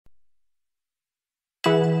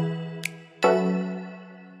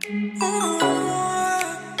Welcome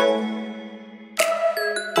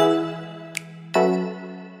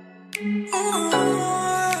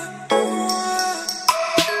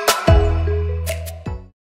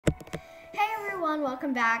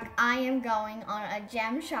back. I am going on a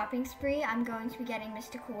gem shopping spree. I'm going to be getting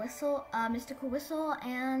Mystical Whistle, and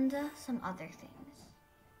some other things.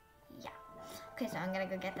 Yeah. Okay, so I'm gonna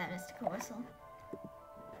go get that Mystical Whistle.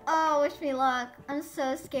 Oh, wish me luck. I'm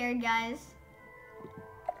so scared, guys.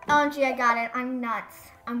 OMG, I got it. I'm nuts.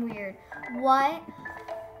 I'm weird. What?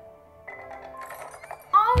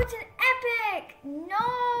 Oh, it's an epic!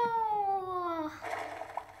 No!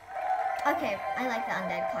 Okay, I like the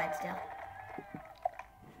Undead Clydesdale.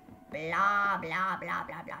 Blah, blah, blah,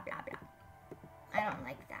 blah, blah, blah, blah. I don't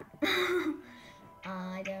like that.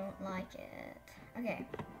 I don't like it. Okay.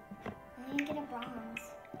 I didn't get a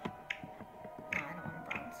bronze. No, I don't want a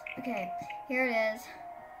bronze. Okay, here it is.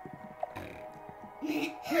 Boo.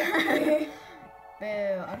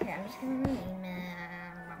 Okay, I'm just gonna rename it.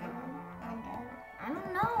 I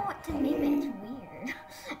don't know what to name it. It's weird.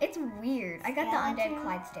 It's weird. I got the Undead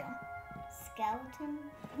Clydesdale. Skeleton?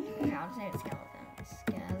 Okay, I'll just name it Skeleton.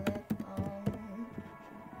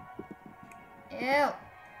 Ew.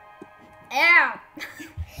 Ew.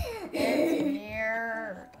 It's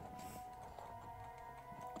weird.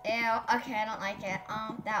 Ew. Okay, I don't like it.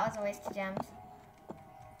 That was a waste of gems.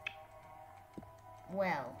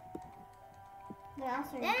 Well.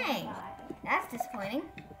 Dang. That's disappointing.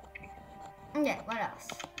 Okay, what else?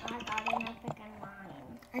 I got an epic and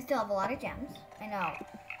mine. I still have a lot of gems. I know.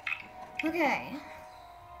 Okay.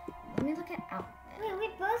 Let me look at out. Wait, we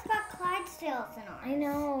both got Clydesdales in ours. I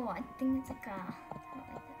know. I think it's like a. I don't like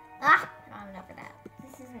that. Ah! I don't have enough of that.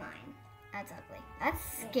 This is mine. That's ugly. That's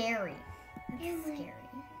scary. That's scary.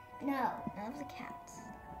 No. I love the cats.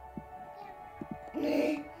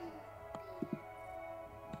 Ugh.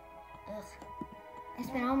 I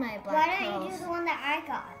spent all my black Why don't pearls. you do the one that I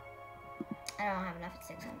got? I don't have enough at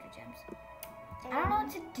 600 gems. I don't know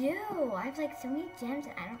what to do. I have like so many gems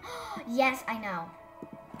and I don't. Yes, I know.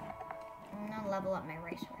 I'm gonna level up my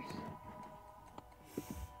racehorse.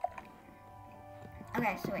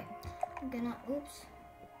 Okay, so wait. I'm gonna. Oops.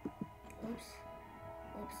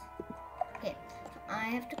 Okay, so I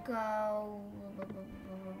have to go.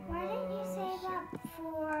 Why didn't you save up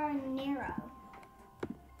for Nero?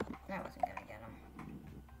 I wasn't gonna get him.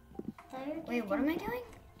 Wait, what am I doing?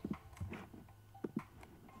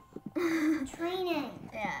 Training.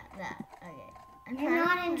 Yeah, that. Okay. You're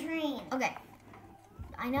not in train. Okay.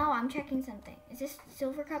 I know, I'm checking something. Is this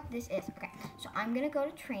Silver Cup? This is. Okay, so I'm gonna go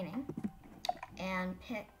to training and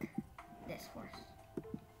pick this horse.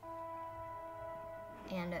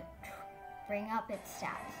 And bring up its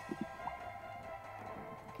stats.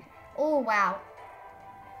 Okay. Oh, wow.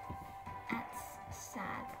 That's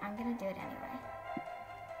sad. I'm gonna do it anyway.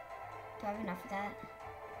 Do I have enough of that?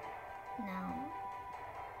 No.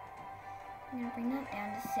 I'm gonna bring that down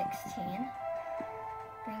to 16.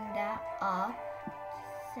 Bring that up.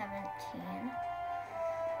 17.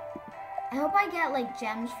 I hope I get like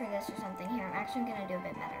gems for this or something here. I'm actually gonna do a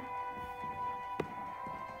bit better.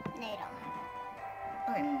 No, you don't.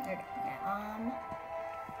 Okay, there we go.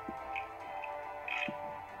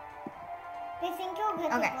 Okay, I think you'll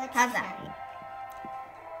get okay, the glitch how's that? tonight.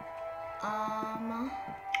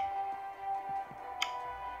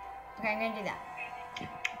 Okay, I'm gonna do that.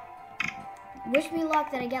 Wish me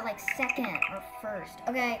luck that I get like second or first.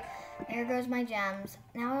 Okay, there goes my gems.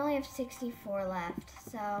 Now I only have 64 left,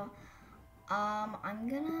 so I'm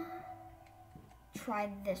gonna try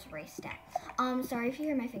this race stat. Sorry if you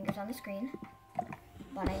hear my fingers on the screen,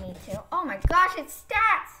 but I need to. Oh my gosh, it's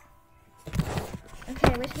stats!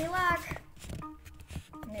 Okay, wish me luck.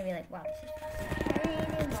 I'm gonna be like, wow, this is fast. I need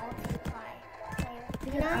to multiply.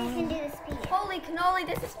 You know you can do the speed. Holy cannoli,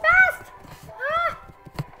 this is fast! Ah!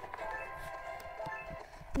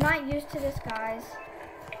 Not used to this, guys.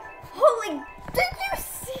 Holy, did you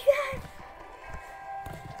see that?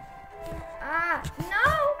 Ah, no!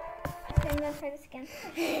 Okay, I'm gonna try this again.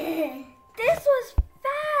 This was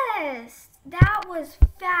fast! That was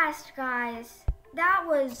fast, guys. That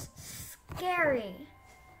was scary.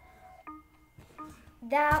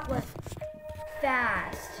 That was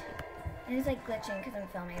fast. And it's like glitching because I'm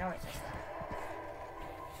filming. It always does that.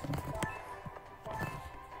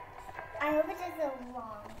 I hope it does a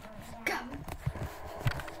long one. Go.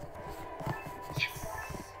 Yes.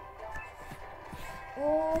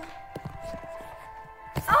 Oh.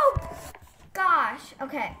 Oh, gosh.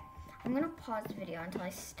 Okay. I'm going to pause the video until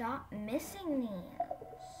I stop missing these.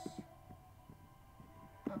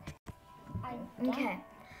 Okay.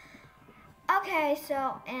 Okay,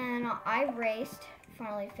 so, and I raced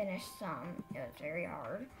finally finished some. It was very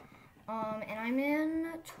hard. And I'm in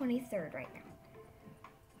 23rd right now.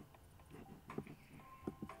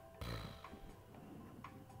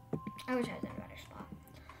 I wish I was in a better spot,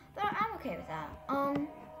 but I'm okay with that.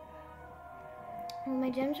 Well, my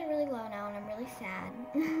gems are really low now, and I'm really sad.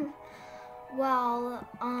 Well,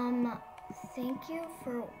 thank you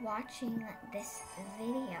for watching this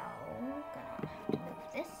video. Gonna have to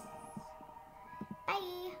move this.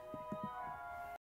 Bye.